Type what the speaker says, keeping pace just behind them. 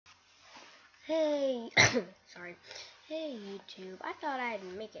Hey, sorry. Hey YouTube, I thought I'd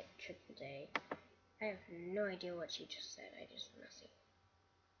make it triple day. I have no idea what you just said. I just want to see.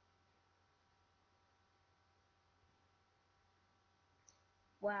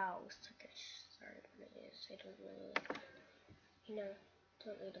 Wow, suckish. Sorry, but it is. I don't really like that. You know,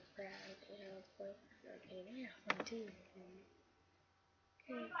 don't need a brag. You know, it's like, no, I'm kidding. I have fun too.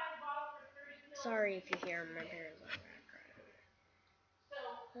 Okay. Sorry if you hear my parents in the background.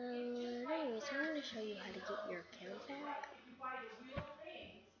 Anyways, I'm going to show you how to get your account back.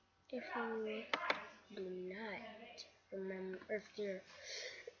 If you do not remember, if you're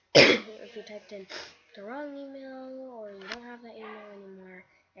if you typed in the wrong email or you don't have that email anymore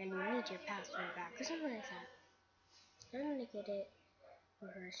and you need your password back or something like that, I'm gonna get it for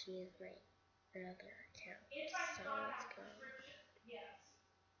her. She is my another account. So let's go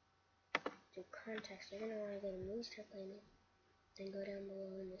to contacts. You're gonna want to go to Moose Template, then go down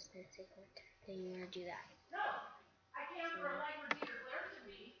below in this and say contact. Then you want to do that.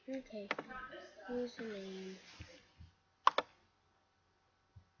 Okay, username.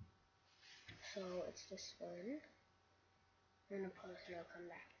 So it's this one. I'm gonna post and I'll come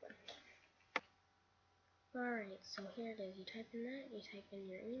back. Alright, so here it is. You type in that, you type in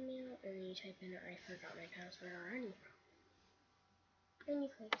your email, and then you type in I forgot my password already. And you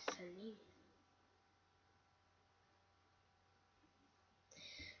click send email.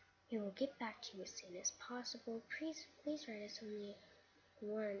 It will get back to you as soon as possible. Please write us only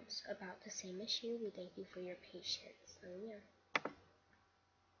once about the same issue. We thank you for your patience. So yeah.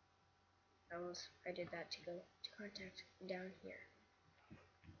 I did that to go to contact down here.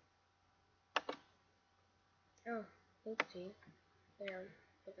 Oh, oopsie. There,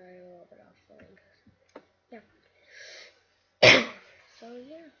 I got a little bit off the line. Yeah. So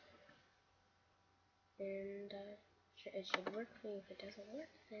yeah. And it should work for you. If it doesn't work,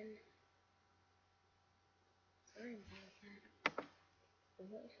 then sorry about that.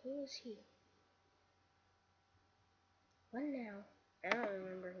 Who is he? What now? I don't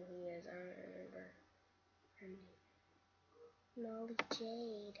remember who he is. I don't remember. Molly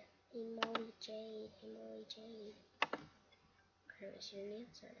Jade. Hey Molly Jade. Hey Molly Jade. Apparently she didn't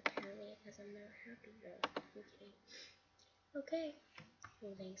answer. Apparently because I'm not happy. No, okay. Okay.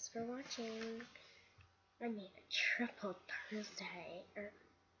 Well, thanks for watching. I made a triple Thursday.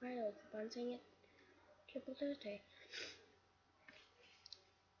 Why do I keep on saying it? Triple Thursday.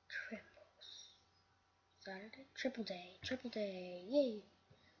 Saturday? Triple day, yay!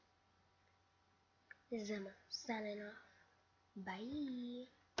 This is Emma, signing off. Bye!